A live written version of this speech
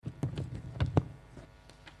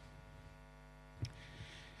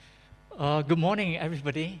Good morning,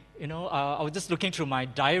 everybody. I was just looking through my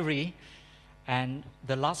diary, and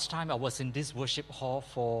the last time I was in this worship hall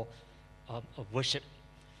for a worship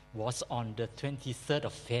was on the 23rd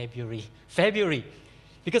of February.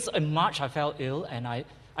 Because in March I fell ill, and I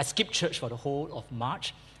skipped church for the whole of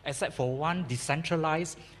March, except for one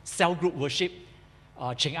decentralized cell group worship,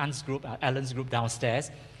 Ching An's group, Alan's group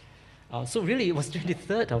downstairs. So really, it was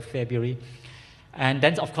 23rd of February. And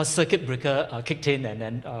then, of course, circuit breaker kicked in, and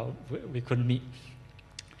then we couldn't meet.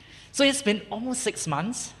 So it's been almost 6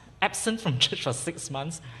 months, absent from church for 6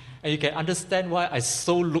 months, and you can understand why I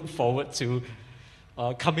so look forward to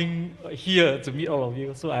coming here to meet all of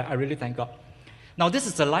you. So I really thank God. Now, this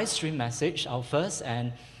is a live stream message, our first,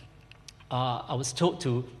 and I was told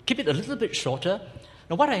to keep it a little bit shorter.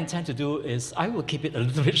 Now, what I intend to do is I will keep it a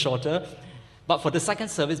little bit shorter, but for the second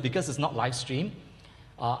service, because it's not live stream,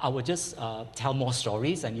 I will just tell more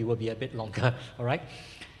stories, and it will be a bit longer, all right?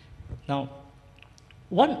 Now,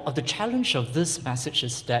 one of the challenge of this message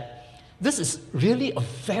is that this is really a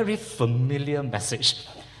very familiar message.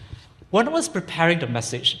 When I was preparing the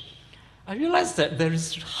message, I realized that there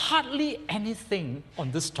is hardly anything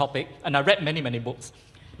on this topic, and I read many, many books,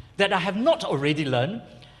 that I have not already learned,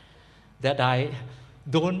 that I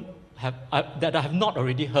have not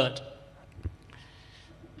already heard.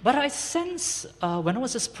 But I sense, when I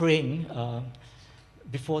was just praying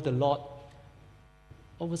before the Lord,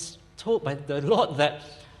 I was told by the Lord that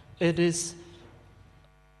there is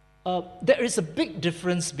a big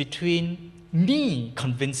difference between me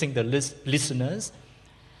convincing the listeners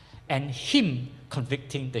and Him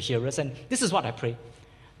convicting the hearers. And this is what I pray,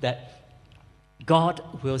 that God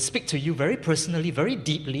will speak to you very personally, very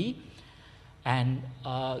deeply, and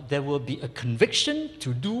there will be a conviction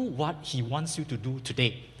to do what He wants you to do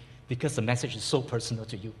today, because the message is so personal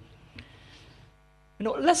to you.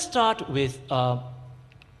 Let's start with, I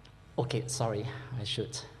want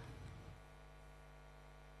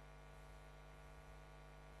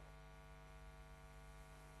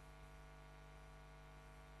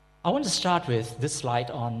to start with this slide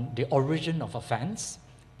on the origin of offense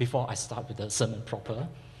before I start with the sermon proper.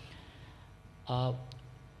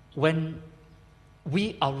 When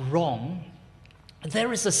we are wrong,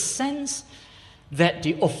 there is a sense that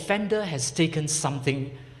the offender has taken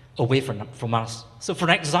something away from us. So, for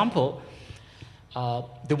example,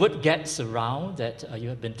 the word gets around that you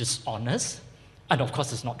have been dishonest, and of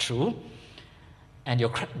course it's not true, and your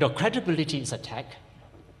credibility is attacked.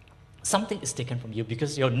 Something is taken from you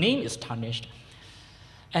because your name is tarnished.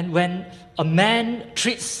 And when a man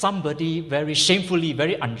treats somebody very shamefully,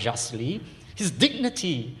 very unjustly, his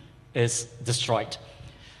dignity is destroyed.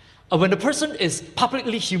 When a person is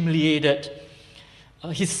publicly humiliated,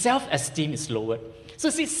 his self-esteem is lowered. So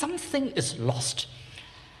see, something is lost,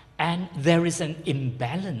 and there is an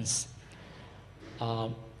imbalance,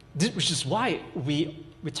 which is why we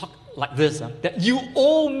talk like this, that you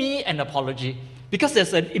owe me an apology, because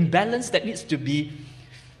there's an imbalance that needs to be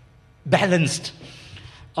balanced.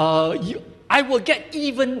 I will get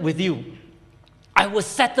even with you. I will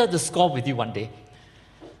settle the score with you one day.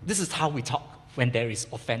 This is how we talk when there is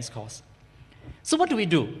offense caused. So what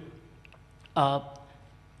do?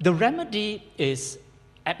 The remedy is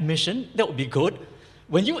admission. That would be good.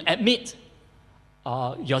 When you admit,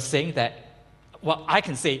 you're saying that, well, I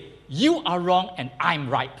can say, you are wrong and I'm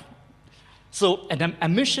right. So an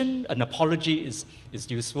admission, an apology is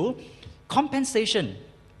useful. Compensation,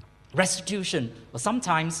 restitution, or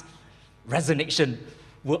sometimes resignation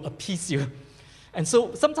will appease you. And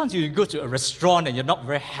so sometimes you go to a restaurant and you're not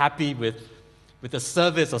very happy with the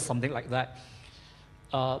service or something like that.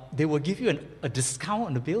 They will give you a discount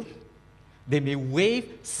on the bill. They may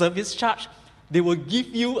waive service charge. They will give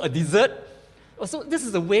you a dessert. So this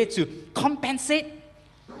is a way to compensate.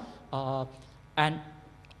 And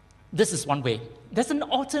this is one way. There's an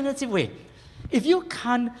alternative way. If you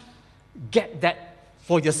can't get that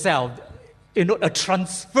for yourself, a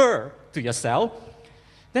transfer to yourself,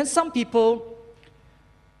 then some people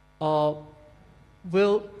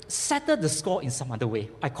will settle the score in some other way.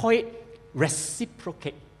 I call it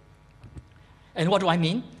reciprocate. And what do I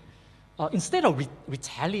mean? Instead of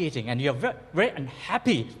retaliating, and you're very, very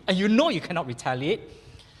unhappy, and you know you cannot retaliate,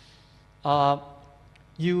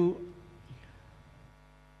 you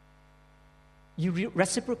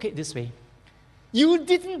reciprocate this way. You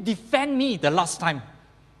didn't defend me the last time.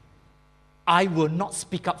 I will not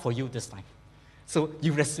speak up for you this time. So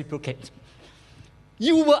you reciprocate.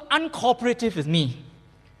 You were uncooperative with me.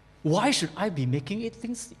 Why should I be making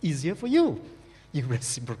things easier for you? You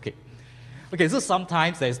reciprocate. Okay, so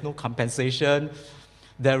sometimes there is no compensation,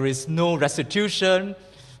 there is no restitution,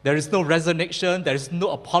 There is no resignation, there is no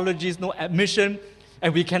apologies, no admission,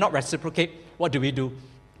 and we cannot reciprocate. What do?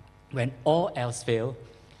 When all else fails,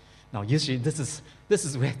 now usually this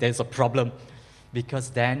is where there's a problem, because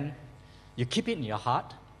then you keep it in your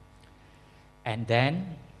heart, and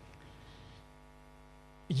then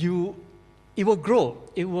it will grow.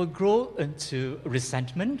 It will grow into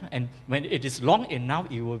resentment, and when it is long enough,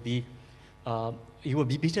 it will be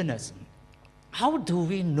bitterness. How do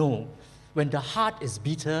we know when the heart is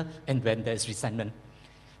bitter and when there is resentment?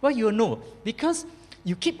 Well, you will know because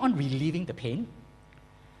you keep on reliving the pain,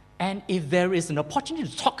 and if there is an opportunity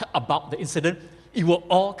to talk about the incident, it will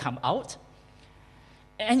all come out.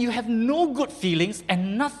 And you have no good feelings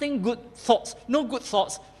and no good thoughts, no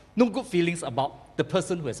good feelings about the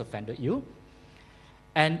person who has offended you.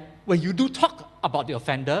 And when you do talk about the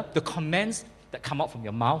offender, the comments that come out from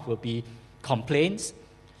your mouth will be complaints,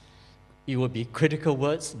 it will be critical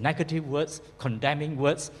words, negative words, condemning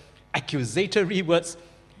words, accusatory words.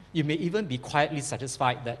 You may even be quietly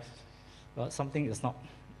satisfied that something is not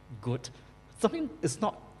good. Something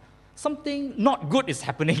not good is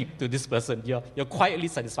happening to this person. You're quietly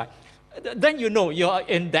satisfied. Then you know you're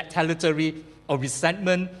in that territory of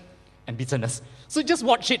resentment and bitterness. So just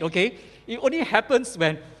watch it, okay? It only happens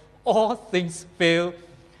when all things fail.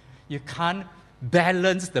 You can't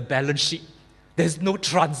balance the balance sheet. There's no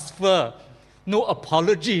transfer, no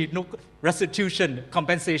apology, no restitution,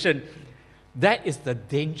 compensation. That is the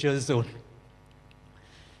danger zone.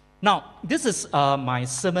 Now, this is my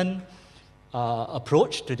sermon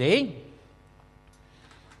approach today.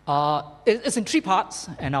 It's in 3 parts,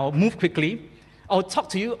 and I'll move quickly. I'll talk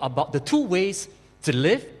to you about the 2 ways to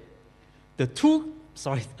live.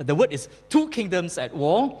 The word is 2 kingdoms at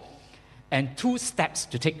war, and 2 steps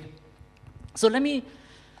to take. So let me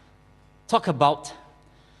talk about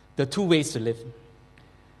the 2 ways to live.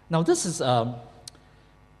 Now, this is a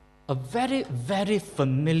very, very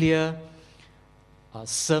familiar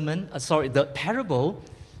the parable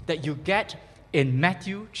that you get in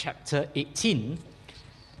Matthew chapter 18.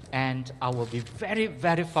 And I will be very,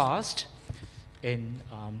 very fast in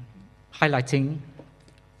highlighting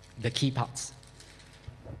the key parts.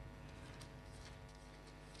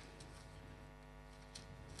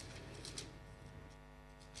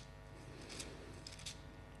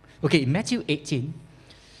 Okay, Matthew 18,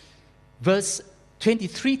 verse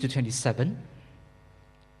 23 to 27.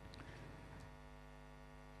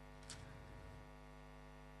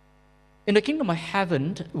 In the kingdom of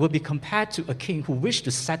heaven will be compared to a king who wished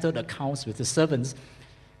to settle the accounts with his servants.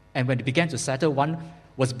 And when he began to settle, one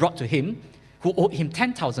was brought to him who owed him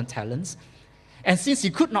 10,000 talents. And since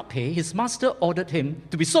he could not pay, his master ordered him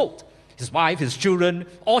to be sold, his wife, his children,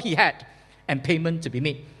 all he had, and payment to be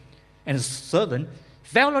made. And his servant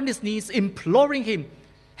fell on his knees, imploring him,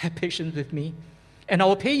 "Have patience with me, and I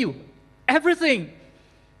will pay you everything."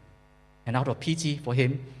 And out of pity for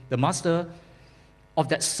him, the master of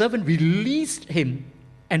that servant released him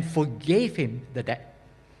and forgave him the debt.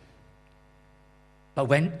 But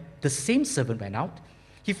when the same servant went out,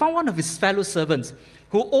 he found one of his fellow servants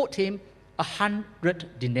who owed him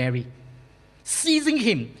 100 denarii. Seizing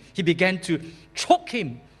him, he began to choke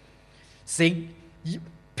him, saying,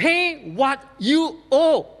 "Pay what you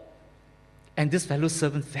owe." And this fellow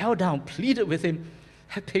servant fell down, pleaded with him,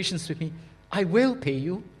 "Have patience with me, I will pay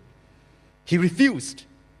you." He refused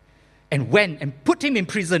and went and put him in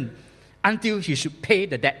prison until he should pay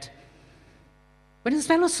the debt. When his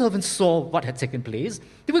fellow servants saw what had taken place,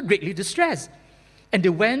 they were greatly distressed, and they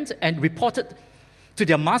went and reported to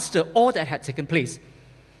their master all that had taken place.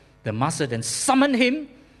 The master then summoned him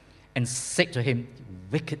and said to him,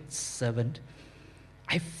 "Wicked servant,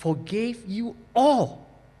 I forgave you all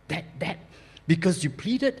that debt because you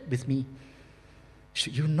pleaded with me.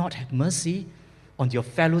 Should you not have mercy on your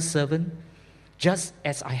fellow servant, just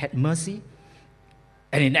as I had mercy?"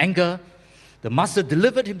 And in anger, the master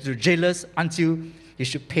delivered him to the jailers until he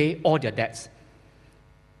should pay all their debts.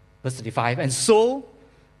 Verse 35, "And so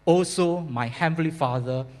also my heavenly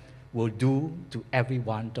Father will do to every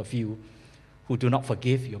one of you who do not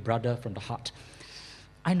forgive your brother from the heart."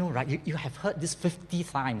 I know, right? You have heard this 50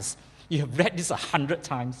 times. You have read this 100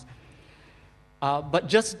 times. So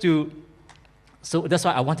that's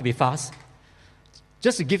why I want to be fast.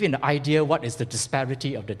 Just to give you an idea what is the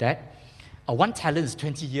disparity of the debt. 1 talent is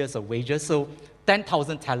 20 years of wages, so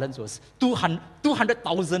 10,000 talents was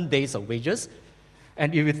 200,000 days of wages.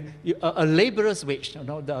 And with a laborer's wage,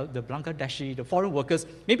 the Bangladeshi, the foreign workers,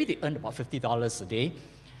 maybe they earn about $50 a day.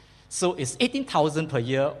 So it's 18,000 per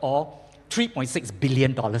year or $3.6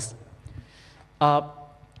 billion.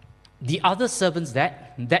 The other servants'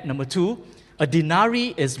 debt number 2, a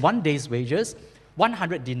denarii is 1 day's wages.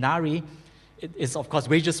 100 denarii is, of course,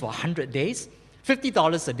 wages for 100 days.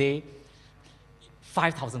 $50 a day,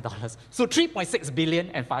 $5,000. So 3.6 billion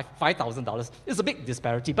and $5,000 is a big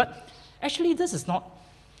disparity. But actually, this is not.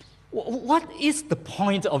 What is the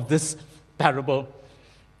point of this parable?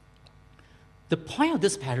 The point of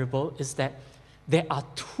this parable is that there are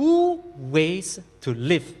two ways to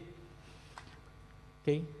live.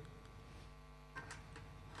 Okay?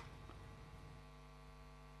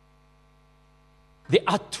 There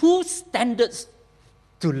are two standards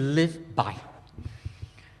to live by.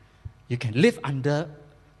 You can live under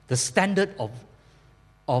the standard of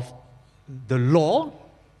the law.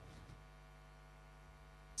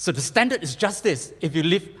 So the standard is justice if you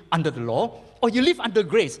live under the law, or you live under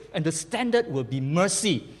grace, and the standard will be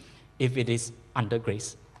mercy if it is under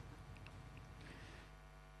grace.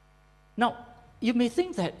 Now, you may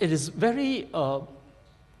think that it is very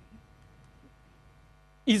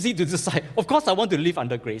easy to decide. Of course, I want to live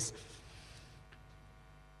under grace.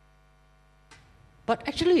 But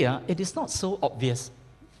actually, it is not so obvious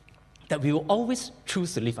that we will always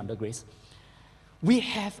choose to live under grace. We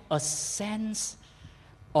have a sense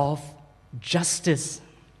of justice.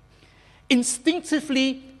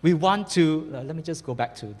 Instinctively, we want to, let me just go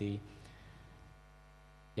back to the,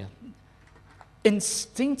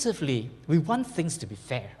 Instinctively, we want things to be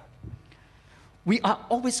fair. We are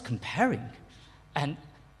always comparing. And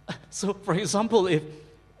so, for example,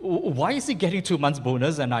 why is he getting 2 months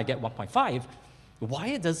bonus and I get 1.5?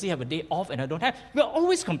 Why does he have a day off and I don't have? We're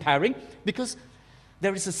always comparing because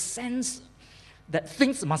there is a sense that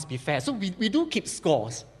things must be fair. So we do keep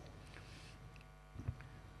scores.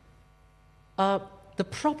 The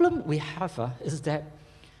problem we have is that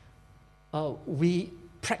we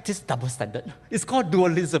practice double standard. It's called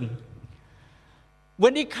dualism.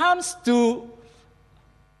 When it comes to,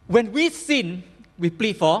 when we sin, we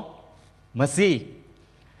plead for mercy.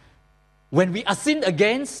 When we are sinned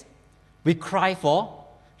against, we cry for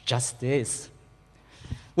justice.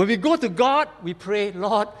 When we go to God, we pray,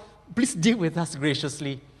 Lord, please deal with us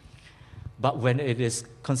graciously. But when it is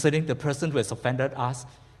concerning the person who has offended us,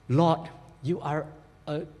 Lord, you are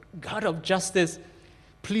a God of justice.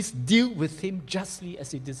 Please deal with him justly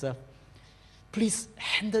as he deserves. Please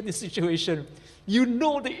handle the situation. You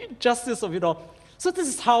know the injustice of it all. So this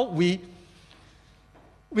is how we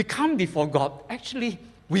come before God. Actually,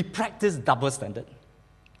 we practice double standard.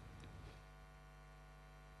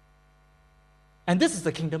 And this is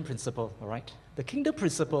the kingdom principle, all right? The kingdom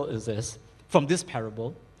principle is this, from this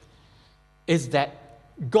parable, is that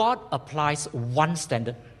God applies one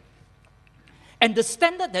standard. And the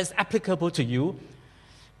standard that is applicable to you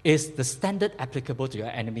is the standard applicable to your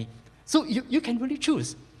enemy. So you can really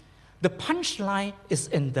choose. The punchline is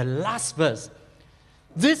in the last verse.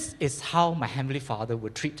 This is how my Heavenly Father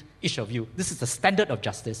would treat each of you. This is the standard of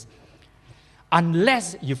justice.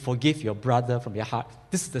 Unless you forgive your brother from your heart,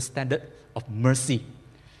 this is the standard of mercy.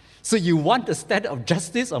 So you want the standard of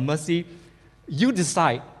justice or mercy, you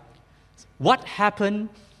decide. What happened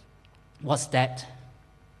was that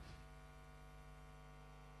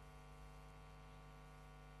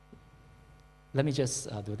let me just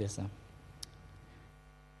do this.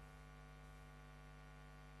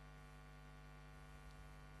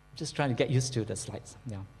 Just trying to get used to the slides.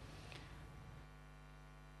 Yeah.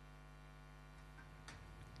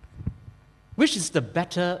 Which is the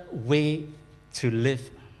better way to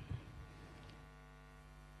live?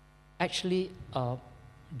 Actually,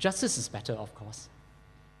 justice is better, of course.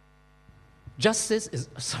 Justice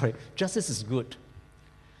is good,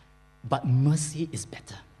 but mercy is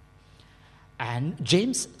better. And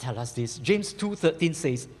James tells us this. James 2:13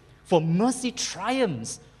 says, "For mercy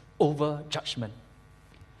triumphs over judgment."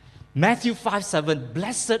 Matthew 5:7,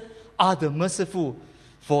 "Blessed are the merciful,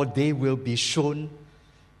 for they will be shown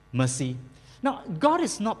mercy." Now, God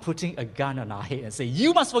is not putting a gun on our head and saying,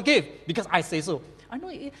 "You must forgive because I say so." I know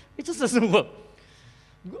it just doesn't work.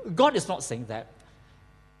 God is not saying that.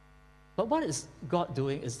 But what is God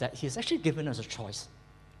doing is that He has actually given us a choice.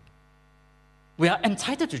 We are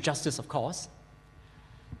entitled to justice, of course,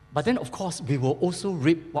 but then, of course, we will also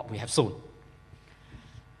reap what we have sown.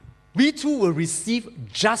 We too will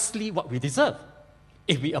receive justly what we deserve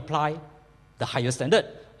if we apply the higher standard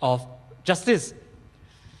of justice.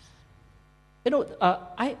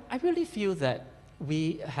 I really feel that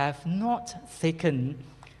we have not taken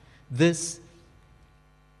this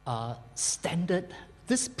standard,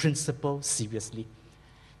 this principle seriously.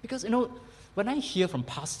 Because, when I hear from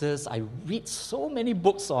pastors, I read so many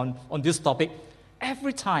books on this topic.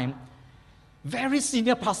 Every time, very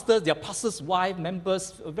senior pastors, their pastors' wife,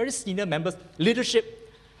 members, very senior members,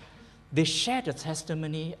 leadership, they share the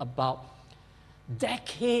testimony about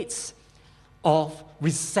decades of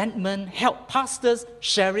resentment, help pastors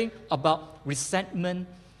sharing about resentment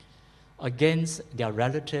against their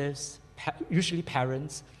relatives, usually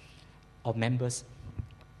parents or members.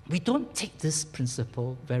 We don't take this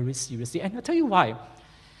principle very seriously. And I'll tell you why.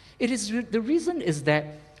 The reason is that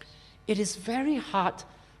it is very hard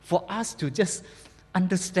for us to just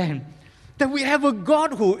understand that we have a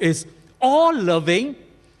God who is all-loving,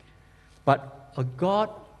 but a God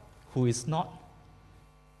who is not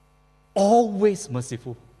always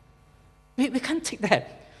merciful. We can't take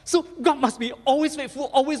that. So God must be always faithful,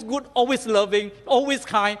 always good, always loving, always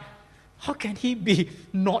kind. How can He be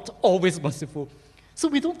not always merciful? So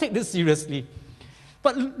we don't take this seriously.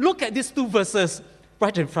 But look at these two verses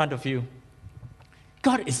right in front of you.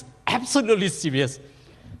 God is absolutely serious.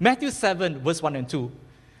 Matthew 7, verse 1 and 2.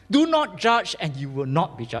 Do not judge, and you will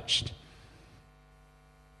not be judged.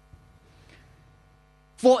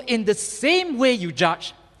 For in the same way you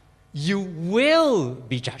judge, you will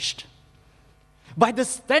be judged. By the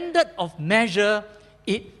standard of measure,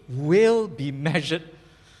 it will be measured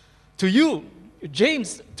to you.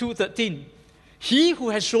 James 2:13. He who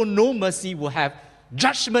has shown no mercy will have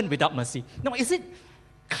judgment without mercy. Now, is it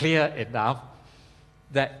clear enough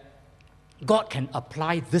that God can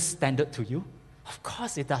apply this standard to you? Of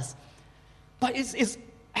course it does. But it's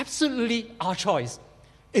absolutely our choice.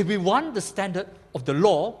 If we want the standard of the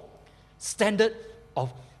law, standard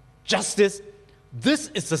of justice, this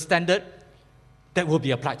is the standard that will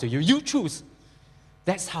be applied to you. You choose.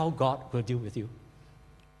 That's how God will deal with you.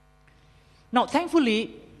 Now,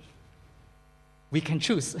 thankfully, we can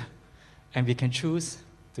choose. And we can choose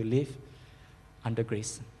to live under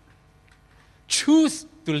grace. Choose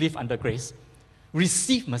to live under grace.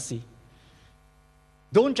 Receive mercy.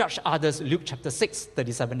 Don't judge others, Luke chapter 6,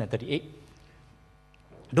 37 and 38.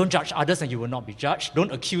 Don't judge others and you will not be judged.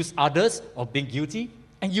 Don't accuse others of being guilty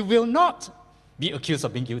and you will not be accused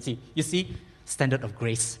of being guilty. You see, standard of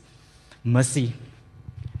grace, mercy.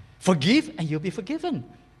 Forgive and you'll be forgiven.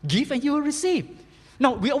 Give and you will receive.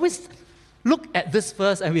 Now, we always look at this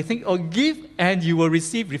verse and we think, oh, give and you will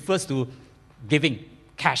receive refers to giving,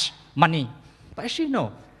 cash, money. But actually,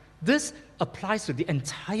 no. This applies to the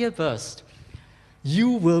entire verse.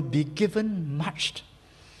 You will be given much.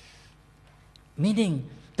 Meaning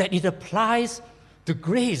that it applies to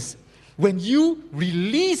grace. When you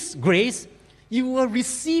release grace, you will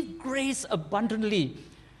receive grace abundantly.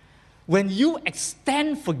 When you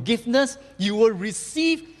extend forgiveness, you will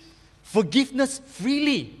receive forgiveness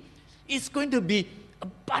freely. It's going to be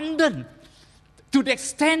abundant. To the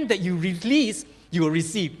extent that you release, you will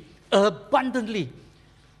receive abundantly.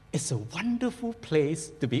 It's a wonderful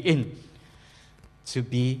place to be in, to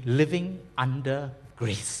be living under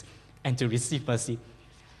grace and to receive mercy.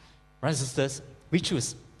 Brothers and sisters, we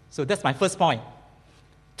choose. So that's my first point.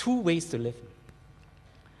 2 ways to live.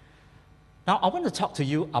 Now, I want to talk to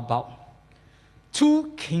you about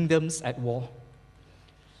 2 kingdoms at war.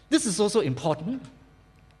 This is also important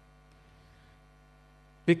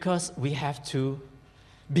because we have to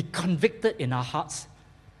be convicted in our hearts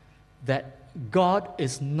that God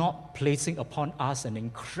is not placing upon us an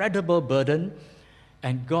incredible burden,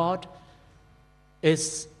 and God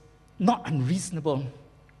is not unreasonable.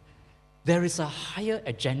 There is a higher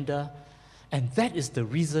agenda, and that is the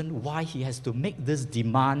reason why He has to make this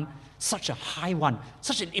demand such a high one,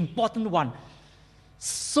 such an important one,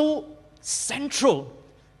 so central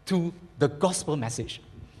to the gospel message.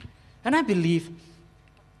 And I believe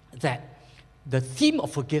that the theme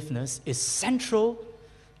of forgiveness is central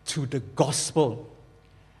to the gospel.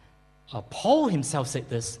 Paul himself said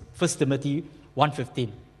this, 1 Timothy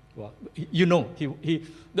 1:15. Well, you know,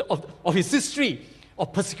 of his history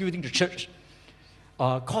of persecuting the church,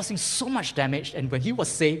 causing so much damage. And when he was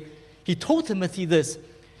saved, he told Timothy this.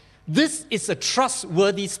 This is a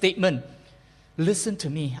trustworthy statement. Listen to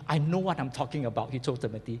me. I know what I'm talking about, he told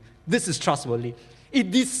Timothy. This is trustworthy.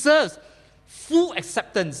 It deserves full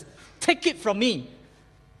acceptance. Take it from me.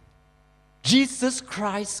 Jesus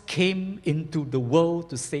Christ came into the world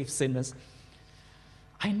to save sinners.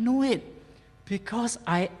 I know it because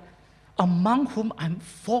among whom I'm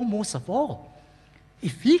foremost of all.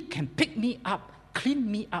 If He can pick me up, clean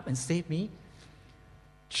me up, and save me,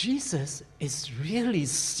 Jesus is really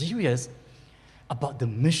serious about the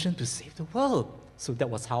mission to save the world. So that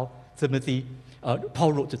was how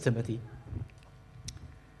Paul wrote to Timothy.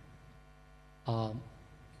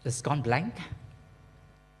 It's gone blank.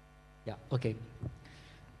 Yeah, okay.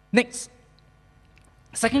 Next,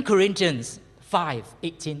 2 Corinthians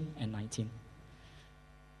 5:18 and 19.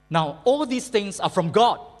 Now, all these things are from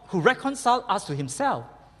God, who reconciled us to Himself.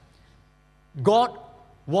 God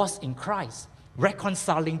was in Christ,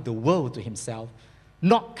 reconciling the world to himself,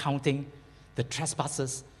 not counting the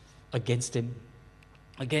trespasses against him.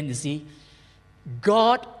 Again, you see,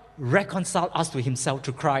 God reconciled us to himself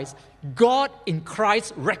through Christ. God in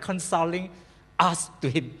Christ reconciling us to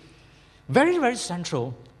him. Very, very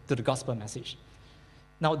central to the gospel message.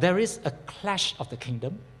 Now, there is a clash of the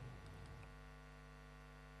kingdom.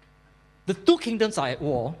 The two kingdoms are at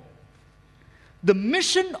war. The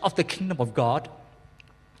mission of the kingdom of God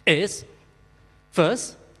is,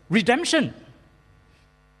 first, redemption,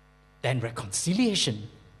 then reconciliation,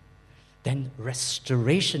 then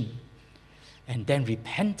restoration, and then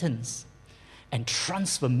repentance, and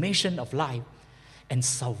transformation of life, and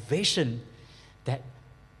salvation, that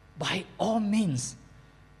by all means,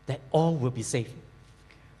 that all will be saved.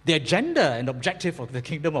 The agenda and objective of the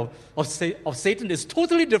kingdom of Satan is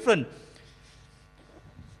totally different.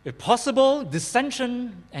 If possible,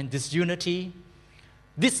 dissension and disunity,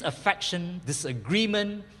 disaffection,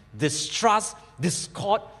 disagreement, distrust,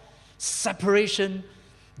 discord, separation,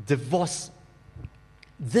 divorce.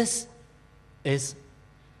 This is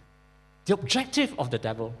the objective of the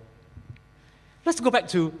devil. Let's go back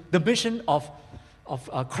to the mission of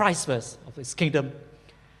Christ first, of his kingdom.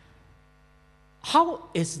 How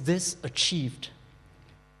is this achieved?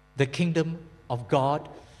 The kingdom of God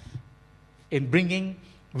in bringing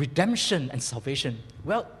redemption and salvation.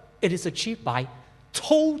 Well, it is achieved by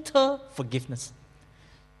total forgiveness.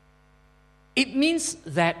 It means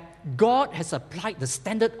that God has applied the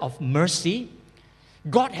standard of mercy.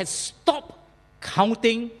 God has stopped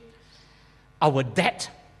counting our debt.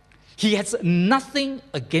 He has nothing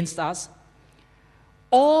against us.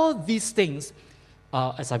 All these things,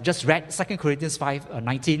 as I've just read, 2 Corinthians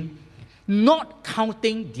 5:19, not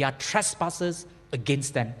counting their trespasses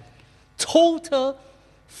against them. Total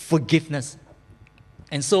forgiveness.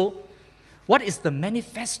 And so, what is the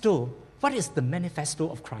manifesto? What is the manifesto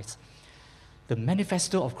of Christ? The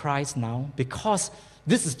manifesto of Christ now, because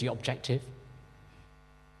this is the objective,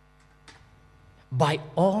 by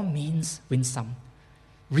all means win some,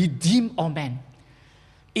 redeem all men.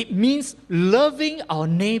 It means loving our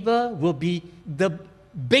neighbor will be the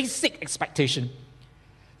basic expectation.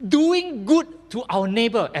 Doing good to our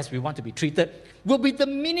neighbor as we want to be treated will be the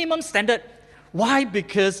minimum standard. Why?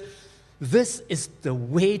 Because this is the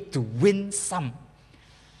way to win some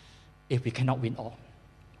if we cannot win all.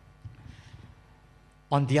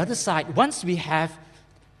 On the other side, once we are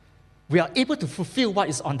able to fulfill what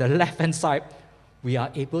is on the left-hand side, we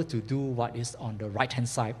are able to do what is on the right-hand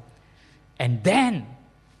side. And then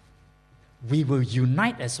we will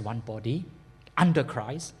unite as one body under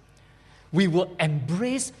Christ. We will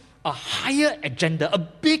embrace a higher agenda, a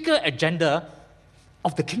bigger agenda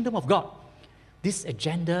of the kingdom of God. This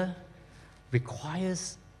agenda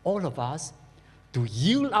requires all of us to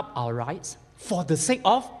yield up our rights for the sake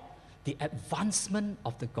of the advancement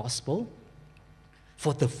of the gospel,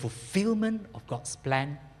 for the fulfillment of God's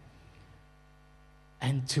plan,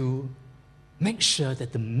 and to make sure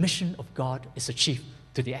that the mission of God is achieved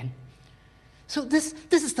to the end. So this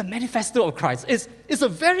is the manifesto of Christ. It's a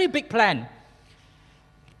very big plan.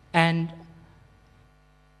 And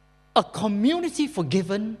a community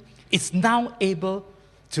forgiven is now able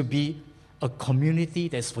to be a community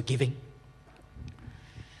that is forgiving.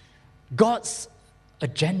 God's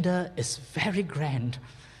agenda is very grand.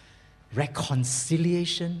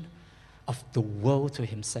 Reconciliation of the world to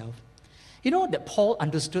himself. You know that Paul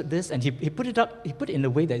understood this, and he put it in a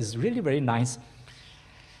way that is really very nice.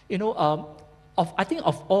 You know, I think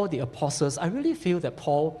of all the apostles, I really feel that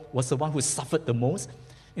Paul was the one who suffered the most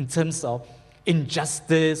in terms of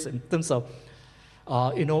injustice, in terms of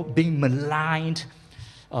being maligned,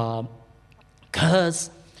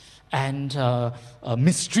 cursed, and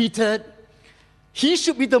mistreated. He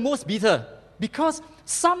should be the most bitter because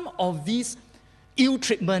some of these ill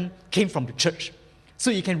treatment came from the church. So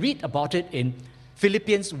you can read about it in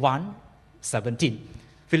Philippians 1:17.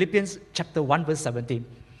 Philippians chapter 1 verse 17.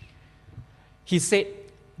 He said,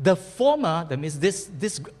 the former, that means this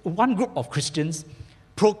one group of Christians,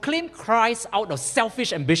 proclaim Christ out of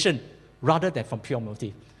selfish ambition rather than from pure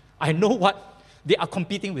motive. I know what they are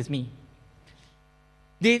competing with me.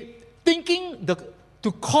 They thinking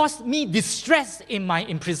to cause me distress in my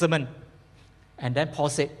imprisonment. And then Paul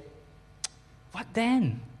said, what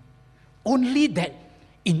then? Only that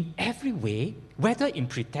in every way, whether in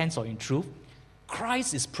pretense or in truth,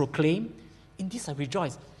 Christ is proclaimed. In this I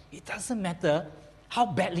rejoice. It doesn't matter how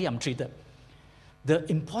badly I'm treated. The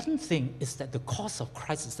important thing is that the cause of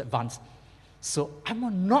Christ is advanced. So I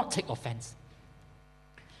will not take offense.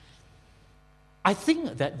 I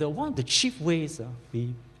think that one of the chief ways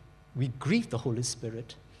we grieve the Holy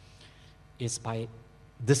Spirit is by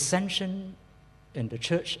dissension in the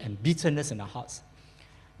church and bitterness in our hearts.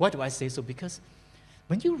 Why do I say so? Because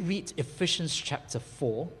when you read Ephesians chapter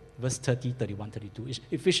 4, verse 30, 31, 32,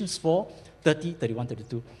 Ephesians 4, 30, 31,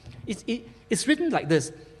 32, it's written like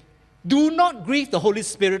this: do not grieve the Holy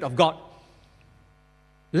Spirit of God.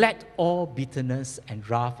 Let all bitterness and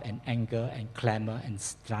wrath and anger and clamor and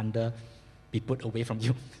slander be put away from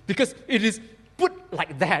you. Because it is put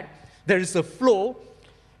like that, there is a flow,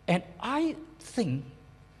 and I think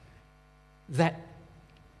that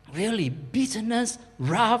really bitterness,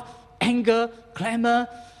 wrath, anger, clamor,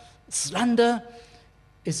 slander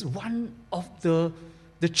is one of the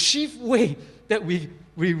chief way that we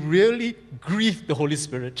really grieve the Holy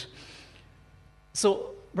Spirit.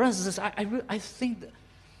 So, brothers and sisters, I think that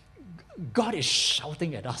God is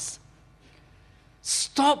shouting at us.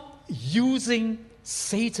 Stop using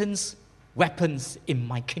Satan's weapons in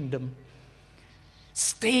my kingdom.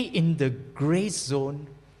 Stay in the grace zone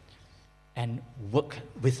and work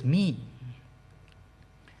with me.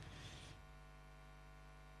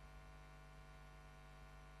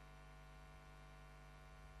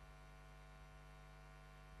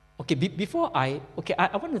 Okay, before I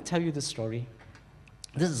want to tell you this story.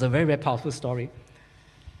 This is a very, very powerful story.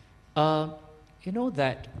 You know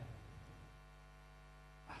that,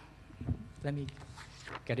 let me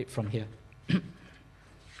get it from here.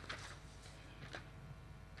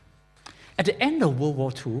 At the end of World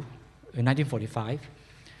War II, in 1945,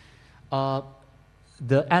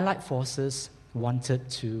 the Allied forces wanted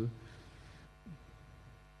to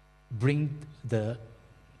bring the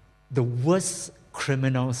worst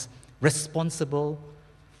criminals responsible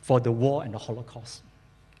for the war and the Holocaust.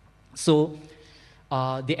 So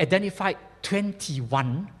they identified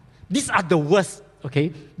 21. These are the worst,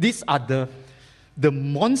 okay? These are the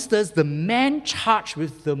monsters, the men charged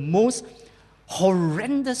with the most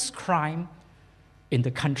horrendous crime in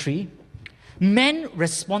the country, men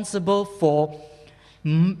responsible for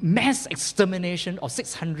mass extermination of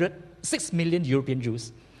 6 million European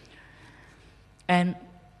Jews. And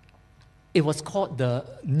it was called the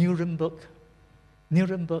Nuremberg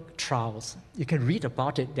trials. You can read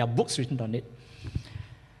about it. There are books written on it.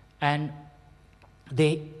 And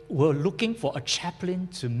they were looking for a chaplain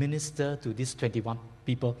to minister to these 21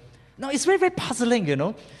 people. Now, it's very, very puzzling, you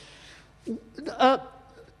know.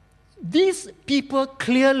 These people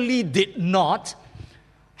clearly did not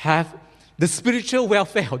have the spiritual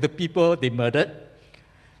welfare of the people they murdered.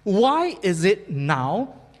 Why is it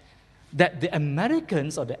now that the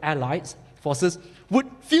Americans or the Allied forces would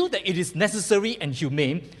feel that it is necessary and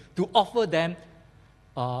humane to offer them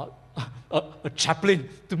a chaplain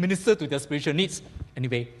to minister to their spiritual needs?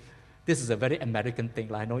 Anyway, this is a very American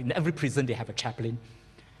thing. I know in every prison they have a chaplain.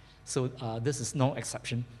 So this is no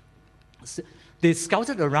exception. So they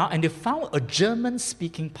scouted around and they found a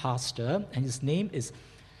German-speaking pastor, and his name is,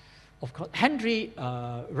 of course, Henry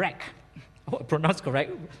Reck. Oh, pronounced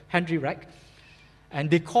correct, Henry Reck. And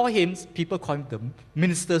they call him, people call him the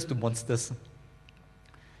ministers to monsters.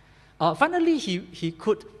 Finally, he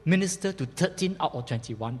could minister to 13 out of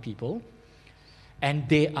 21 people. And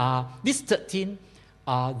these 13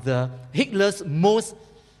 are Hitler's most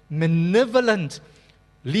malevolent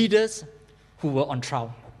leaders who were on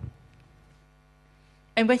trial.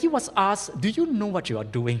 And when he was asked, do you know what you are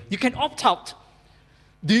doing? You can opt out.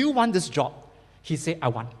 Do you want this job? He said,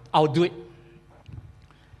 I'll do it.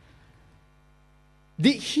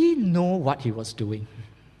 Did he know what he was doing?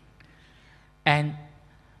 And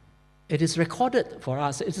it is recorded for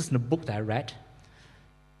us, it is in the book that I read.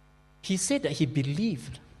 He said that he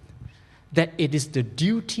believed that it is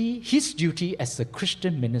his duty as a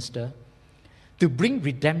Christian minister to bring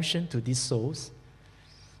redemption to these souls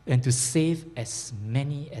and to save as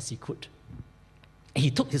many as he could. And he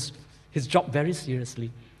took his job very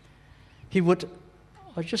seriously.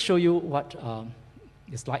 I'll just show you what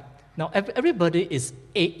it's like. Now, everybody is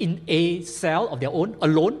in a cell of their own,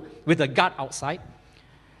 alone, with a guard outside.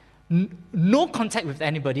 No contact with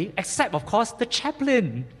anybody, except, of course, the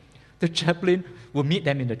chaplain. The chaplain will meet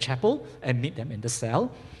them in the chapel and meet them in the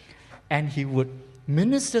cell. And he would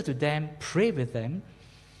minister to them, pray with them,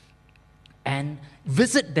 and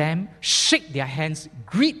visit them, shake their hands,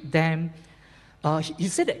 greet them. He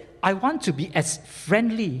said that, I want to be as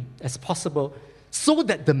friendly as possible so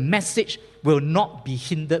that the message will not be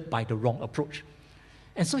hindered by the wrong approach.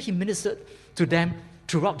 And so he ministered to them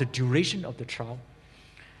throughout the duration of the trial.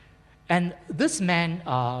 And this man,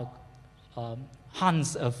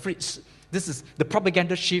 Hans Fritz, this is the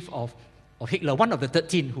propaganda chief of Hitler, one of the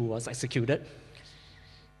 13 who was executed.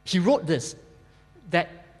 He wrote this, that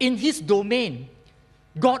in his domain,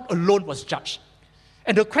 God alone was judge.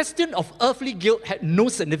 And the question of earthly guilt had no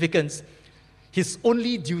significance. His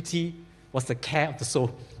only duty was the care of the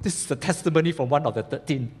soul. This is the testimony from one of the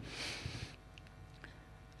 13.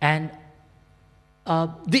 And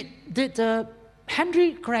did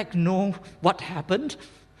Henry Craig know what happened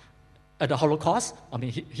at the Holocaust? I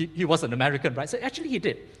mean, he was an American, right? So actually he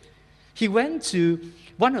did. He went to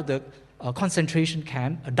one of the concentration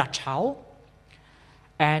camp, Dachau,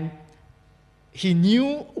 and he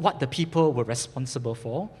knew what the people were responsible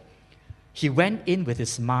for. He went in with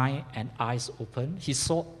his mind and eyes open. He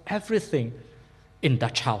saw everything in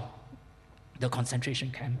Dachau, the concentration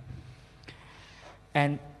camp.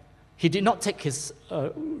 And he did not take his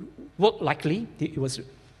work lightly. It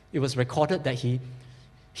was recorded that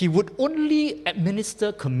he would only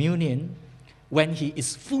administer communion when he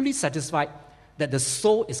is fully satisfied that the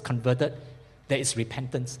soul is converted, there is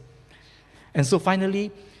repentance. And so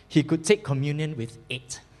finally, he could take communion with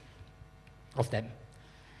 8 of them.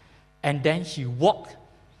 And then he walked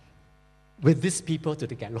with these people to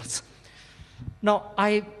the gallows. Now,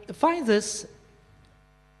 I find this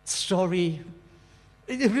story,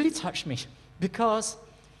 it really touched me, because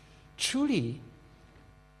truly,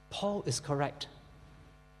 Paul is correct.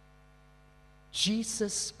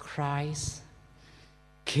 Jesus Christ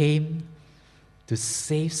came to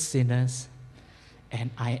save sinners,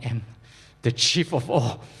 and I am the chief of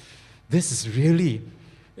all. This is really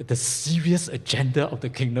the serious agenda of the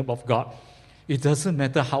kingdom of God. It doesn't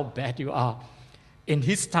matter how bad you are. In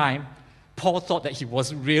his time, Paul thought that he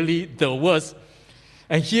was really the worst.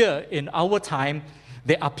 And here in our time,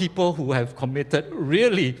 there are people who have committed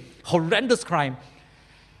really horrendous crime.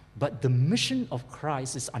 But the mission of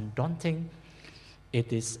Christ is undaunting.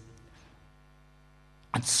 It is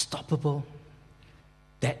unstoppable,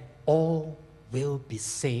 that all will be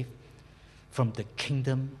saved from the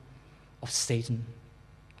kingdom of Satan.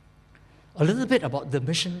 A little bit about the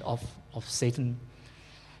mission of Satan.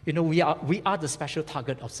 You know, we are the special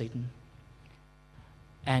target of Satan.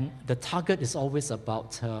 And the target is always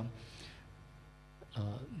about,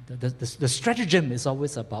 the stratagem is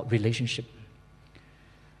always about relationship.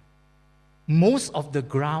 Most of the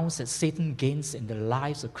grounds that Satan gains in the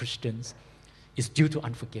lives of Christians is due to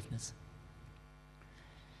unforgiveness.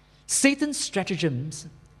 Satan's stratagems,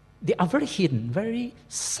 they are very hidden, very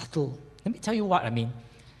subtle. Let me tell you what I mean.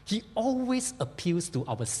 He always appeals to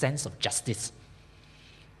our sense of justice.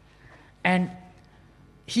 And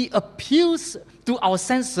he appeals to our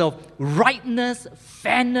sense of rightness,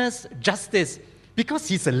 fairness, justice, because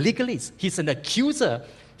he's a legalist, he's an accuser,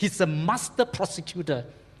 he's a master prosecutor.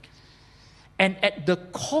 And at the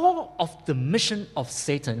core of the mission of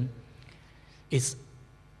Satan is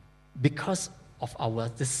because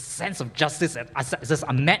of this sense of justice and is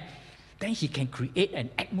unmet, then he can create an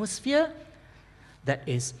atmosphere that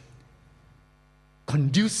is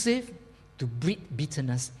conducive to breed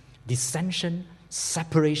bitterness, dissension,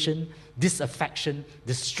 separation, disaffection,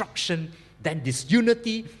 destruction, then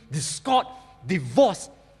disunity, discord, divorce.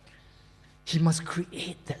 He must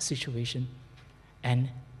create that situation, and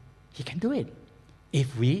he can do it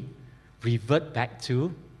if we revert back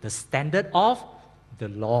to the standard of the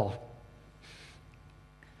law.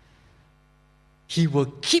 He will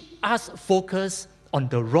keep us focused on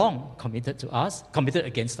the wrong committed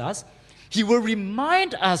against us. He will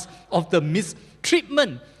remind us of the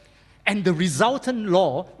mistreatment and the resultant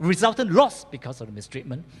loss because of the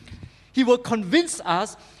mistreatment. He will convince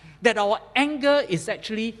us that our anger is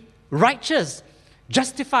actually righteous,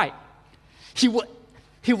 justified. He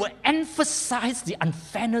will emphasize the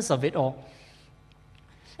unfairness of it all.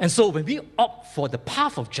 And so when we opt for the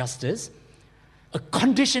path of justice, a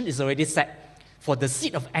condition is already set for the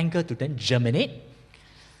seed of anger to then germinate.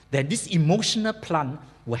 Then this emotional plant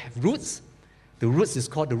will have roots. The roots is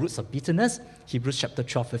called the roots of bitterness. Hebrews chapter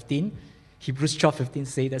 12:15. Hebrews 12:15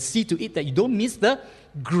 say that see to it that you don't miss the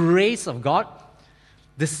grace of God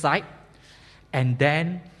this side. And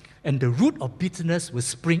the root of bitterness will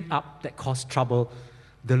spring up that cause trouble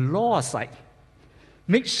the law side.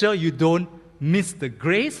 Make sure you don't miss the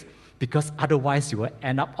grace, because otherwise you will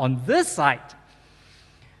end up on this side.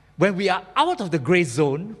 When we are out of the gray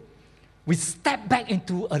zone, we step back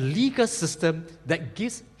into a legal system that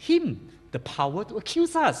gives him the power to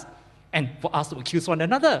accuse us and for us to accuse one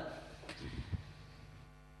another.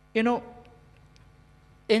 You know,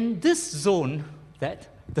 in this zone that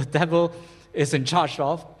the devil is in charge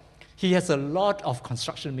of, he has a lot of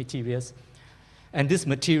construction materials. And these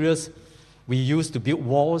materials we use to build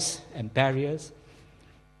walls and barriers.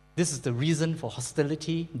 This is the reason for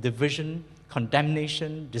hostility, division,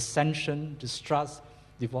 condemnation, dissension, distrust,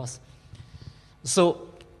 divorce. So,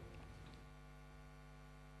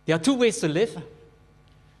 there are two ways to live.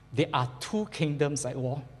 there are two kingdoms at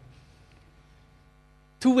war.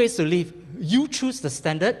 Two ways to live. You choose the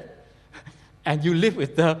standard, and you live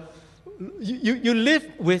with you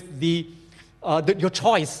live with your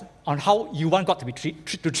choice on how you want God to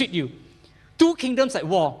treat you. Two kingdoms at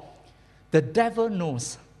war. The devil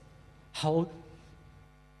knows how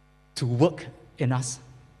to work in us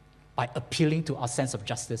by appealing to our sense of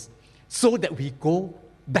justice, so that we go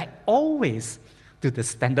back always to the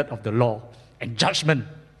standard of the law and judgment,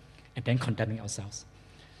 and then condemning ourselves.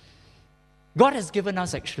 God has given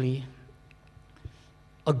us actually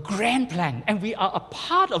a grand plan, and we are a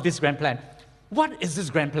part of this grand plan. What is this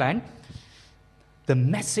grand plan? The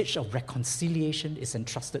message of reconciliation is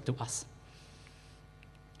entrusted to us.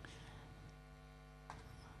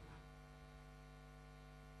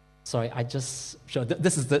 Sorry, I just showed,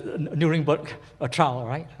 this is the Nuremberg trial,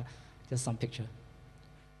 right? Just some picture.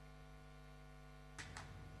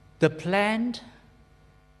 The plan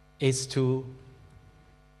is to,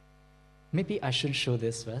 maybe I shouldn't show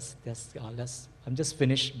this first. I'm just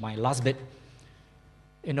finished my last bit.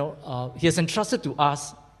 He has entrusted to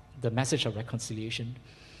us the message of reconciliation.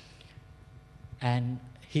 And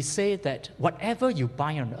he said that whatever you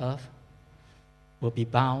bind on earth will be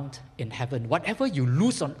bound in heaven. Whatever you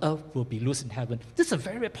loose on earth will be loosed in heaven. This is a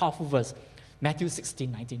very powerful verse, Matthew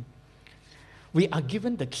 16:19. We are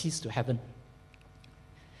given the keys to heaven.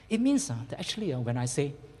 It means that actually when I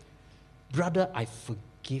say, brother, I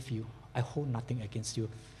forgive you, I hold nothing against you.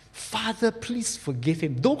 Father, please forgive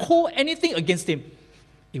him. Don't hold anything against him.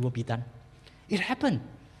 It will be done. It happened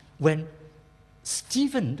when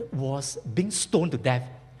Stephen was being stoned to death.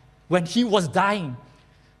 When he was dying,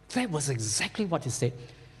 that was exactly what he said.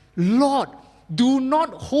 Lord, do not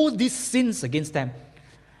hold these sins against them.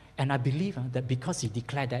 And I believe that because he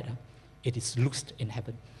declared that, it is loosed in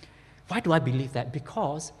heaven. Why do I believe that?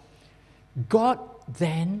 Because God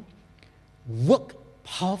then worked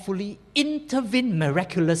powerfully, intervened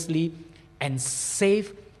miraculously, and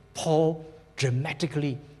saved Paul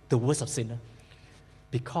dramatically, the worst of sinners.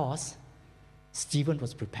 Because Stephen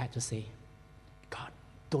was prepared to say, God,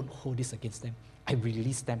 don't hold this against them. I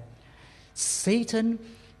release them. Satan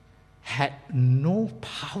had no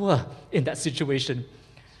power in that situation.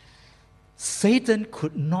 Satan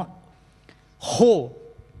could not hold,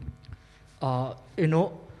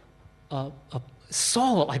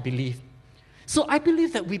 Saul, I believe. So I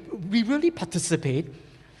believe that we really participate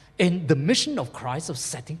in the mission of Christ of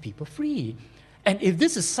setting people free. And if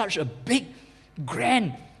this is such a big,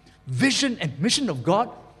 grand vision and mission of God,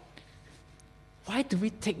 why do we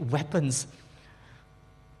take weapons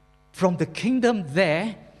from the kingdom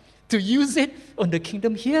there to use it on the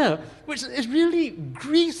kingdom here, which is really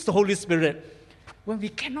grieves the Holy Spirit when we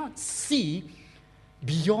cannot see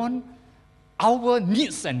beyond our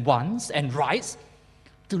needs and wants and rights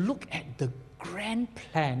to look at the grand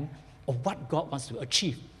plan of what God wants to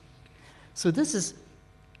achieve. So this is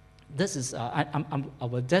I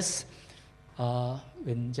will just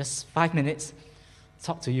in just 5 minutes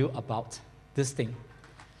talk to you about this thing.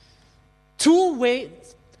 Two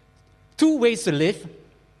ways to live,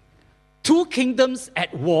 two kingdoms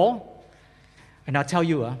at war, and I'll tell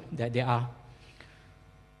you that there are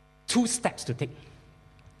two steps to take.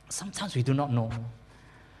 Sometimes we do not know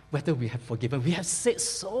whether we have forgiven. We have said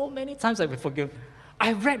so many times that we forgive.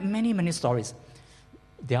 I've read many, many stories.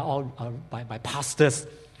 They are all by pastors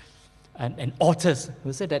and authors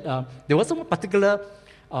who said that there was one particular,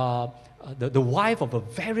 the wife of a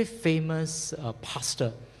very famous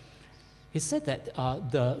pastor. He said that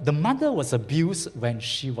the mother was abused when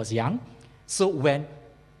she was young. So when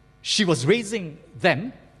she was raising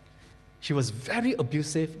them, she was very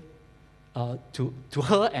abusive to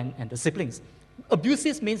her and the siblings.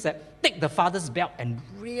 Abusive means that take the father's belt and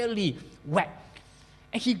really whack.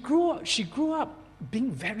 And she grew up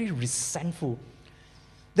being very resentful.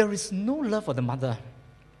 There is no love for the mother.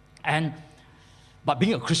 But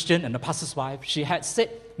being a Christian and a pastor's wife, she had said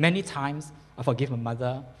many times, I forgive my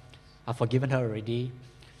mother, I've forgiven her already.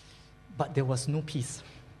 But there was no peace.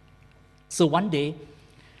 So one day,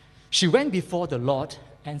 she went before the Lord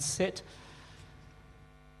and said,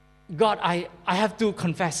 God, I have to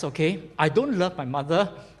confess, okay? I don't love my mother.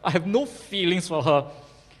 I have no feelings for her.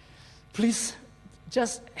 Please,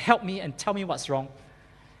 just help me and tell me what's wrong.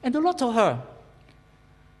 And the Lord told her,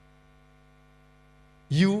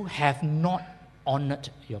 you have not honored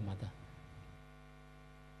your mother.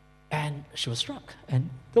 And she was struck. And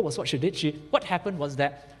that was what she did. What happened was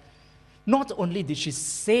that not only did she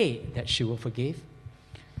say that she will forgive,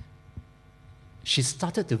 she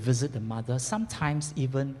started to visit the mother, sometimes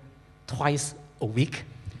even twice a week,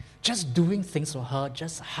 just doing things for her,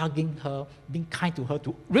 just hugging her, being kind to her,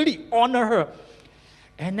 to really honor her.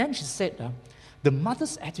 And then she said, the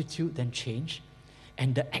mother's attitude then changed,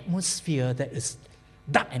 and the atmosphere that is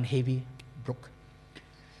dark and heavy broke.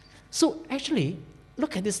 So actually,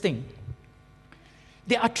 look at this thing.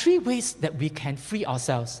 There are 3 ways that we can free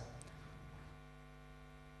ourselves.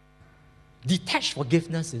 Detached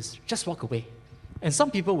forgiveness is just walk away. And some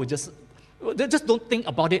people will just don't think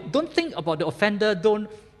about it. Don't think about the offender. Don't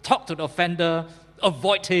talk to the offender.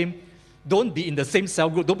 Avoid him. Don't be in the same cell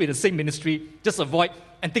group. Don't be in the same ministry. Just avoid,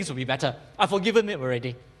 and things will be better. I've forgiven him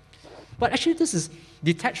already. But actually, this is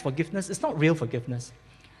detached forgiveness. It's not real forgiveness.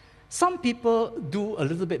 Some people do a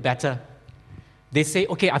little bit better. They say,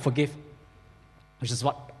 okay, I forgive. Which is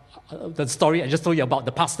what the story I just told you about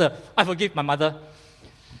the pastor. I forgive my mother.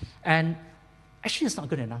 And actually, it's not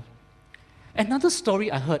good enough. Another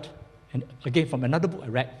story I heard, and again from another book I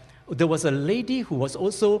read, there was a lady who was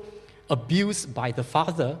also abused by the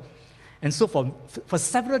father. And so for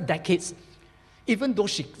several decades, even though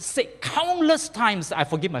she said countless times, I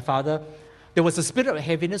forgive my father, there was a spirit of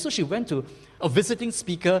heaviness. So she went to a visiting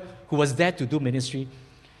speaker who was there to do ministry.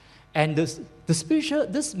 And this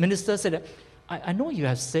minister said, I know you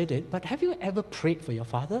have said it, but have you ever prayed for your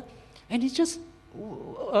father? And he just,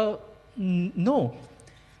 no.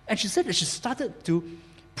 And she said that she started to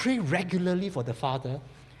pray regularly for the father.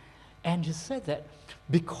 And she said that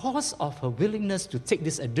because of her willingness to take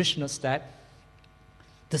this additional step,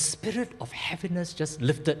 the spirit of heaviness just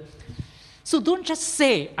lifted. So don't just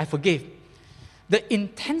say, I forgive. The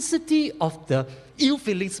intensity of the ill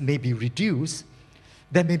feelings may be reduced.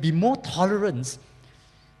 There may be more tolerance,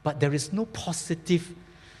 but there is no positive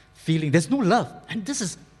feeling. There's no love. And this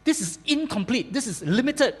is incomplete. This is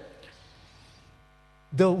limited.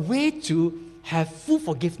 The way to have full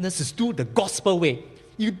forgiveness is through the gospel way.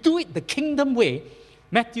 You do it the kingdom way.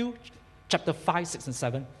 Matthew chapter 5, 6, and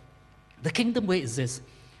 7. The kingdom way is this.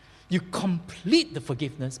 You complete the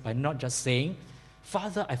forgiveness by not just saying,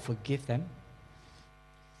 Father, I forgive them.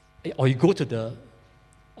 Or you go to the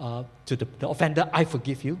offender, I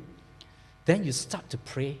forgive you. Then you start to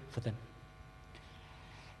pray for them.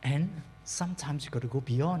 And sometimes you got to go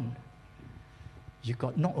beyond. You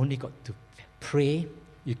not only got to pray,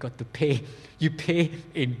 you got to pay. You pay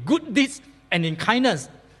in good deeds and in kindness.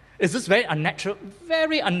 It's just very unnatural,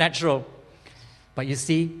 very unnatural. But you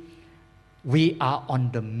see, we are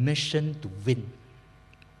on the mission to win.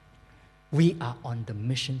 We are on the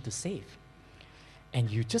mission to save. And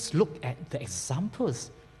you just look at the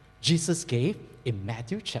examples Jesus gave in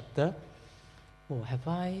Matthew chapter. Oh, have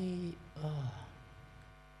I?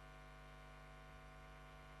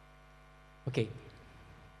 Okay.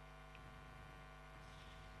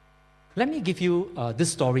 Let me give you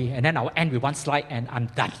this story, and then I'll end with one slide, and I'm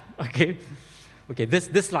done. Okay. Okay.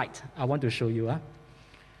 This slide I want to show you.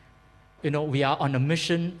 We are on a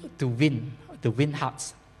mission to win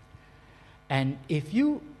hearts. And if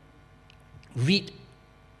you read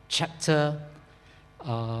chapter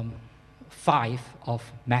 5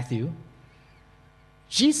 of Matthew,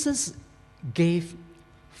 Jesus gave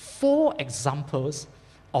 4 examples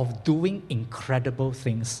of doing incredible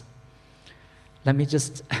things. Let me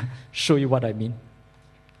just show you what I mean.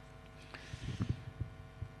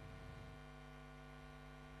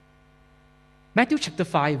 Matthew chapter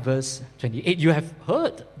 5, verse 28. You have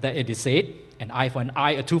heard that it is said, an eye for an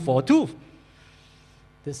eye, a tooth for a tooth.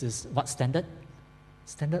 This is what standard?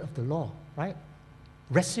 Standard of the law, right?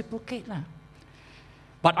 Reciprocate lah.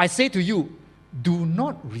 But I say to you, do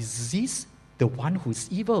not resist the one who is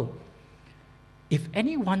evil. If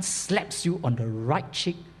anyone slaps you on the right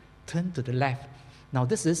cheek, turn to the left. Now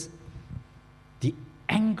this is the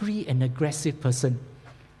angry and aggressive person.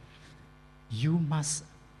 You must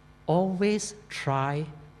always try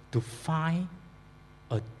to find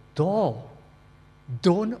a door.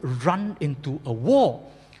 Don't run into a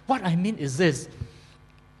wall. What I mean is this.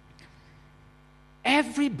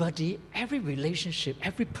 Everybody, every relationship,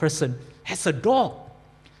 every person has a door.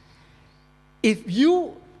 If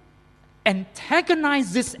you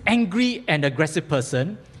antagonize this angry and aggressive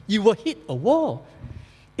person, you will hit a wall.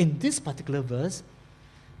 In this particular verse,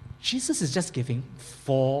 Jesus is just giving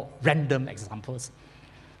 4 random examples.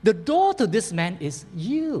 The door to this man is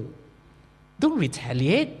you. Don't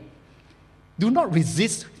retaliate. Do not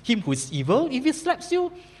resist him who is evil. If he slaps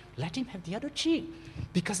you, let him have the other cheek.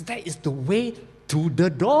 Because that is the way to the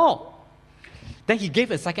door. Then he gave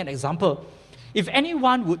a second example. If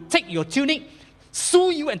anyone would take your tunic,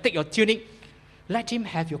 sue you and take your tunic, let him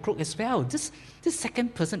have your cloak as well. This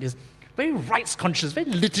second person is very rights conscious,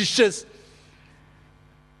 very litigious.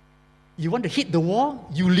 You want to hit the wall,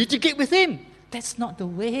 you litigate with him. that's not the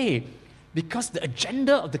way. Because the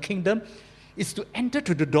agenda of the kingdom is to enter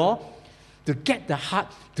to the door, to get the heart,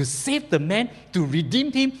 to save the man, to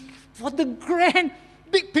redeem him for the grand,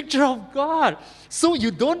 big picture of God. So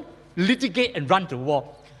you don't litigate and run to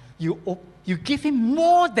war. You give him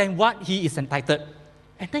more than what he is entitled,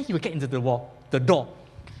 and then he will get into the door.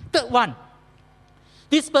 Third one,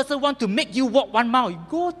 this person wants to make you walk 1 mile.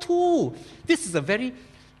 Go 2. This is the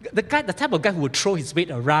type of guy who will throw his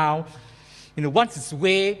weight around, wants his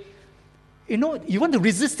way. You want to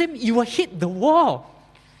resist him, you will hit the wall.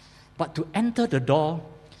 But to enter the door,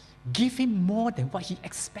 give him more than what he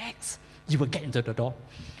expects. You will get into the door.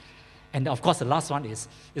 And of course, the last one is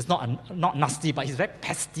not nasty, but he's very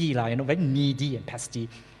pesty, very needy and pesty.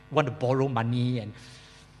 Want to borrow money, and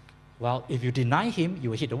well, if you deny him, you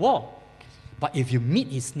will hit the wall. But if you meet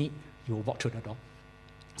his need, you will walk through the door.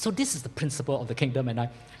 So this is the principle of the kingdom, and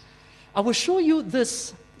I will show you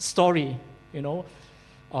this story, the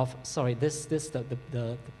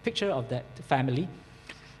picture of that family.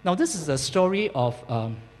 Now, this is a story of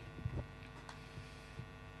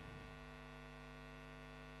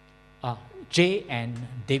Jay and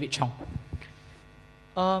David Chong.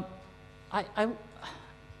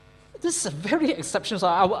 This is a very exceptional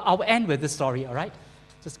story. I will end with this story, all right?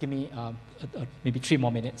 Just give me maybe 3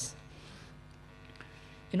 more minutes.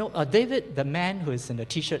 David, the man who is in the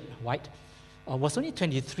t-shirt white, was only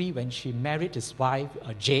 23 when she married his wife,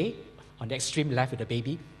 Jay, on the extreme left with a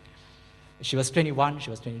baby. She was 21, she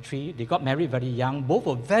was 23. They got married very young. Both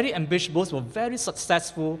were very ambitious, both were very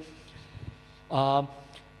successful.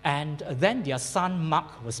 And then their son,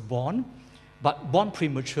 Mark, was born, but born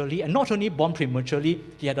prematurely. And not only born prematurely,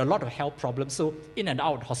 he had a lot of health problems, so in and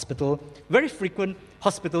out of hospital, very frequent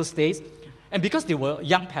hospital stays. And because they were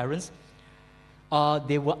young parents,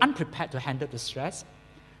 they were unprepared to handle the stress.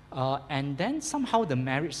 And then somehow the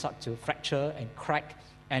marriage started to fracture and crack,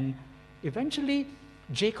 and eventually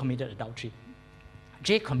Jay committed adultery.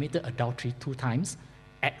 Jay committed adultery 2 times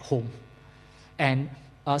at home. And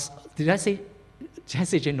did I say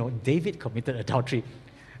Jay? No, David committed adultery.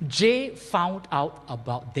 Jay found out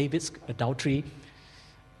about David's adultery.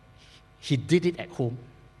 He did it at home.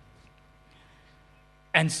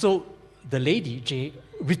 And so the lady, Jay,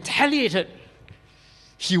 retaliated.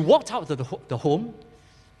 She walked out of the home,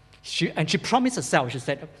 and she promised herself, she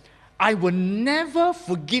said, I will never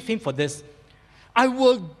forgive him for this. I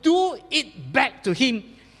will do it back to him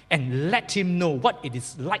and let him know what it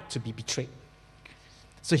is like to be betrayed.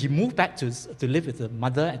 So he moved back to live with the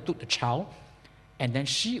mother and took the child, and then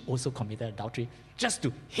she also committed adultery just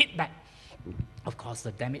to hit back. Of course,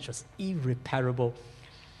 the damage was irreparable,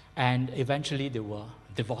 and eventually they were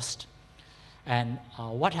divorced. And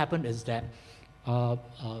what happened is that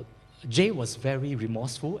Jay was very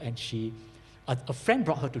remorseful, and a friend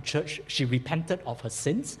brought her to church. She repented of her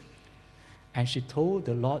sins, and she told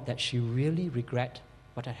the Lord that she really regret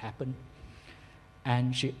what had happened.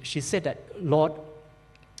 And she said that, Lord,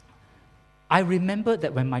 I remember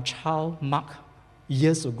that when my child, Mark,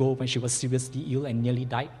 years ago, when she was seriously ill and nearly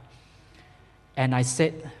died, and I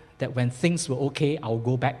said that when things were okay, I'll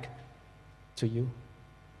go back to you.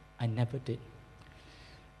 I never did.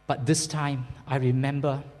 But this time, I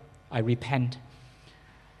remember, I repent.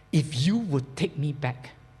 If you would take me back,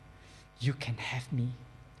 you can have me.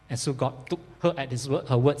 And so God took her at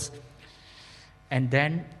her words. And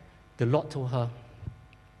then the Lord told her,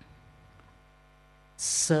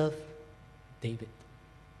 serve David.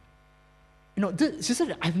 She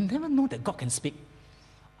said, I've never known that God can speak.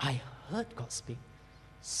 I heard God speak.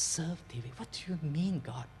 Serve David. What do you mean,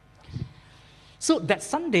 God? So that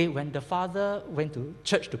Sunday, when the father went to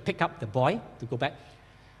church to pick up the boy to go back,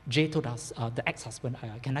 Jay told us, the ex-husband,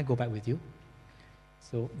 can I go back with you?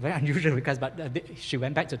 So very unusual request, but she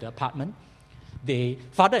went back to the apartment. The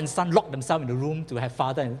father and son locked themselves in the room to have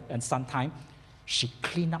father and son time. She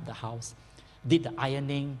cleaned up the house, did the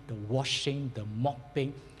ironing, the washing, the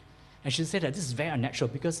mopping. And she said that this is very unnatural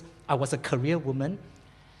because I was a career woman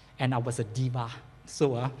and I was a diva.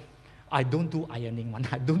 So I don't do ironing,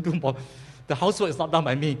 I don't do more. The housework is not done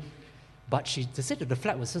by me. But she said that the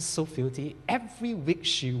flat was just so filthy. Every week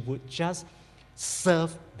she would just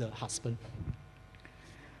serve the husband.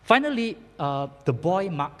 Finally, the boy,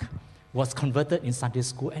 Mark, was converted in Sunday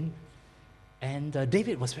school, and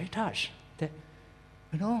David was very touched that,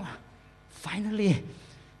 finally,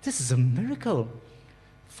 this is a miracle.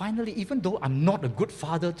 Finally, even though I'm not a good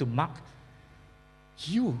father to Mark,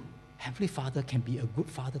 you, Heavenly Father, can be a good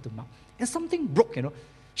father to Mark. And something broke,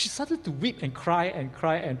 She started to weep and cry,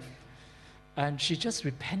 and she just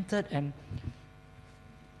repented. And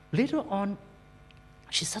later on,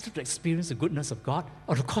 she started to experience the goodness of God.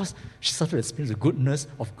 And of course, she started to experience the goodness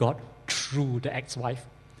of God through the ex-wife.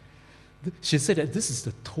 She said that this is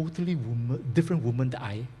the totally different woman that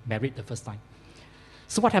I married the first time.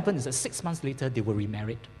 So what happened is that 6 months later, they were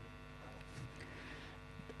remarried.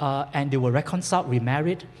 And they were reconciled,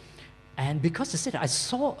 remarried. And because they said, I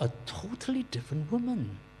saw a totally different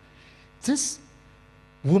woman. This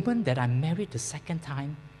woman that I married the second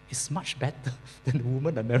time is much better than the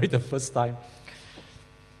woman I married the first time.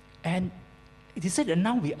 And he said that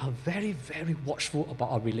now we are very, very watchful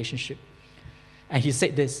about our relationship. And he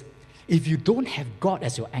said this, if you don't have God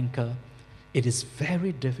as your anchor, it is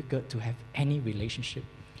very difficult to have any relationship.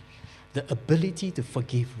 The ability to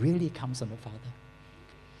forgive really comes from the Father.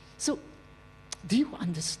 So, do you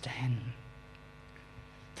understand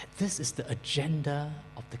that this is the agenda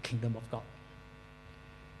of the kingdom of God?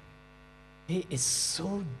 It is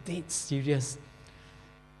so dead serious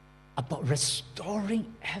about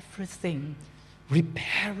restoring everything,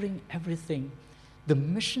 repairing everything. The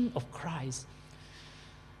mission of Christ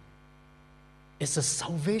is the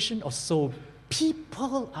salvation of soul.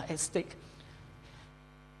 People are at stake.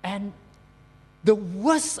 And the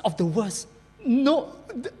worst of the worst,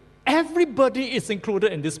 everybody is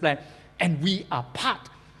included in this plan. And we are part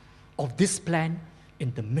of this plan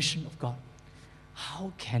in the mission of God.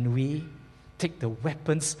 How can we take the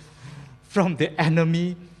weapons from the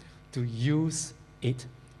enemy to use it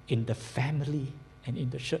in the family and in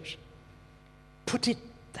the church? Put it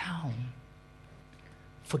down.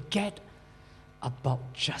 Forget about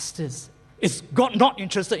justice. Is God not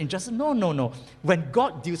interested in justice? No. When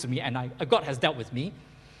God deals with me, and God has dealt with me,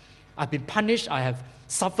 I've been punished, I have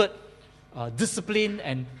suffered discipline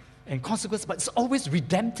and consequence, but it's always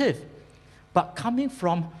redemptive. But coming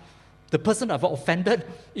from the person I've offended,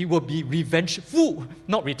 it will be revengeful,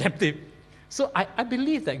 not redemptive. So I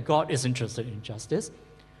believe that God is interested in justice,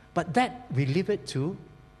 but that we leave it to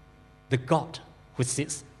the God who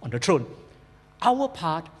sits on the throne. Our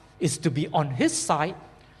part is to be on His side,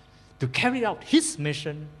 to carry out His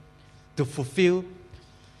mission, to fulfill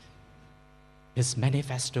His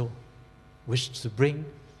manifesto, which is to bring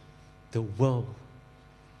the world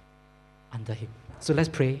under Him. So let's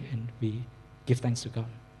pray and we give thanks to God.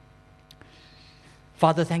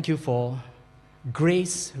 Father, thank you for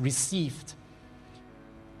grace received.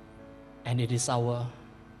 And it is our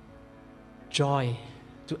joy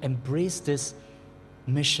to embrace this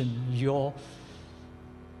mission, your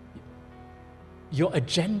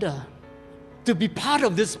agenda, to be part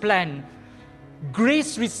of this plan.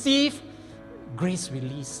 Grace received, grace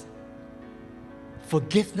released.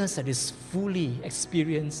 Forgiveness that is fully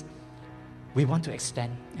experienced, we want to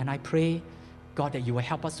extend. And I pray, God, that you will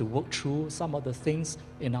help us to work through some of the things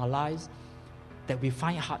in our lives that we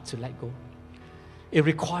find hard to let go. It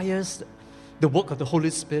requires the work of the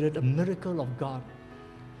Holy Spirit, a miracle of God,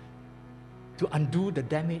 to undo the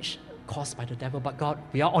damage caused by the devil. But God,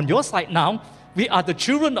 we are on your side now. We are the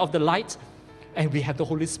children of the light, and we have the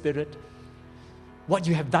Holy Spirit. What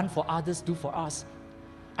you have done for others, do for us.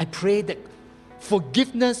 I pray that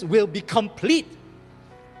forgiveness will be complete.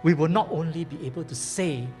 We will not only be able to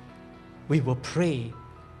say, we will pray,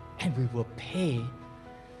 and we will pay,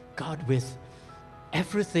 God, with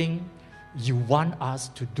everything you want us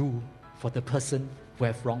to do for the person who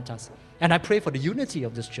have wronged us. And I pray for the unity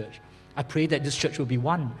of this church. I pray that this church will be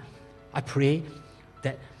one. I pray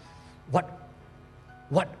that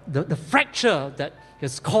the fracture that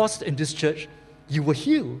is caused in this church, you will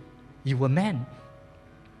heal, you will mend,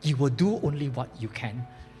 you will do only what you can.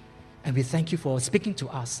 And we thank you for speaking to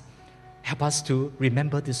us. Help us to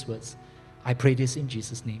remember these words. I pray this in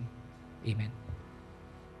Jesus' name. Amen.